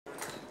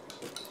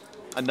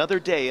Another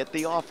day at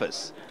the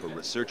office for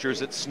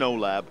researchers at Snow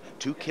Lab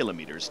 2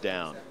 kilometers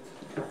down.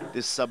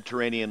 This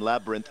subterranean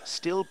labyrinth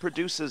still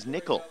produces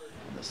nickel,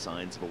 and the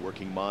signs of a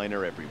working mine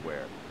are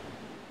everywhere.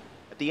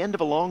 At the end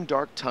of a long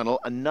dark tunnel,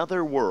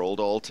 another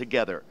world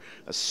altogether,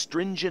 a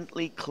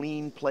stringently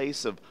clean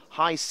place of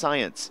high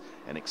science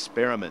and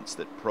experiments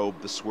that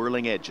probe the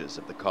swirling edges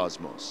of the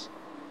cosmos.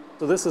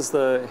 So this is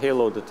the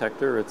halo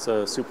detector. It's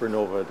a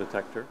supernova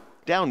detector.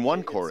 Down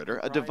one corridor,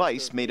 a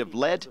device made of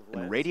lead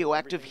and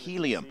radioactive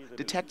helium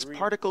detects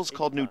particles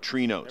called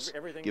neutrinos,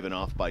 given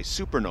off by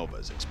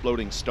supernovas,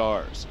 exploding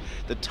stars.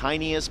 The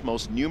tiniest,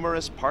 most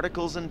numerous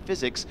particles in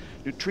physics,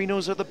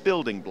 neutrinos are the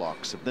building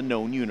blocks of the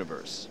known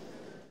universe.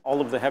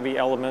 All of the heavy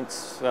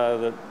elements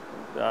that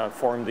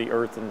formed the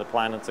Earth and the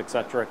planets,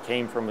 etc.,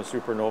 came from a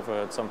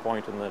supernova at some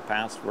point in the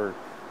past, were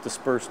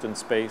dispersed in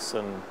space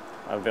and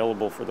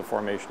available for the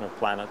formation of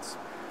planets.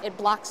 It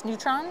blocks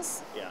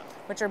neutrons,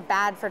 which are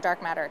bad for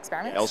dark matter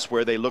experiments.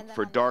 Elsewhere, they look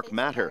for dark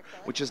matter,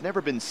 which has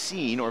never been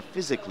seen or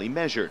physically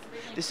measured.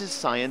 This is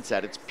science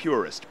at its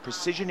purest,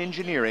 precision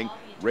engineering,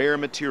 rare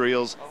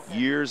materials,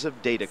 years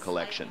of data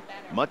collection.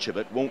 Much of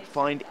it won't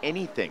find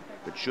anything,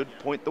 but should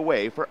point the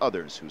way for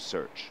others who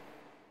search.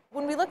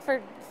 When we look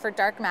for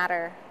dark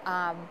matter,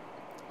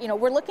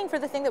 we're looking for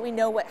the thing that we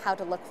know how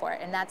to look for,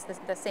 and that's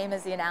the same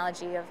as the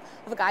analogy of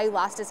a guy who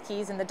lost his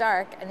keys in the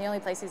dark, and the only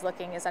place he's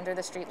looking is under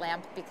the street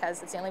lamp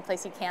because it's the only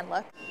place he can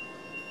look.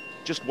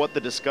 Just what the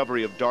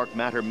discovery of dark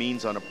matter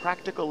means on a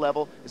practical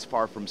level is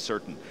far from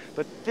certain,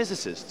 but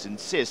physicists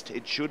insist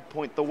it should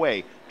point the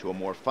way to a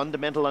more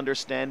fundamental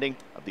understanding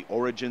of the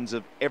origins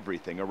of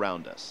everything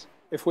around us.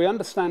 If we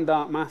understand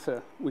dark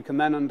matter, we can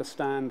then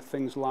understand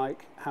things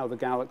like how the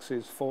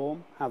galaxies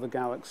form, how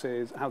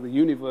the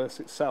universe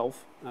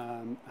itself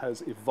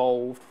has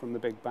evolved from the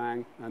Big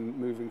Bang and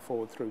moving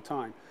forward through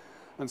time.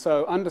 And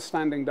so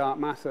understanding dark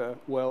matter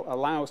will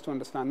allow us to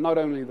understand not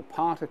only the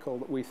particle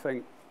that we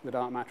think the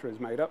dark matter is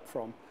made up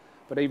from,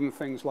 but even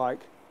things like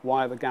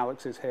why are the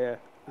galaxies here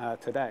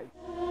today.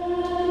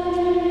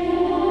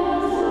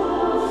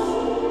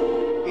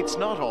 It's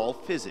not all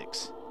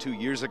physics. 2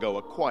 years ago,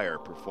 a choir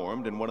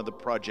performed in one of the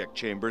project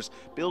chambers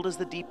billed as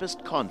the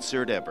deepest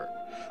concert ever.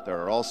 There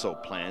are also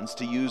plans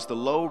to use the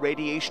low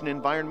radiation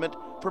environment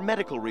for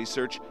medical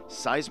research,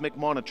 seismic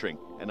monitoring,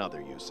 and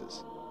other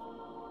uses.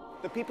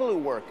 The people who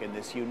work in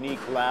this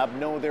unique lab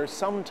know they're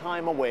some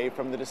time away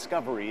from the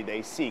discovery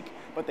they seek,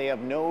 but they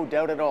have no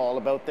doubt at all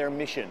about their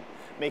mission,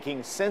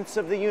 making sense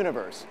of the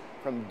universe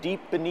from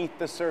deep beneath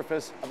the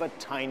surface of a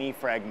tiny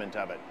fragment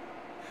of it.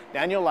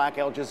 Daniel Lack,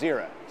 Al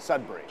Jazeera,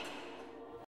 Sudbury.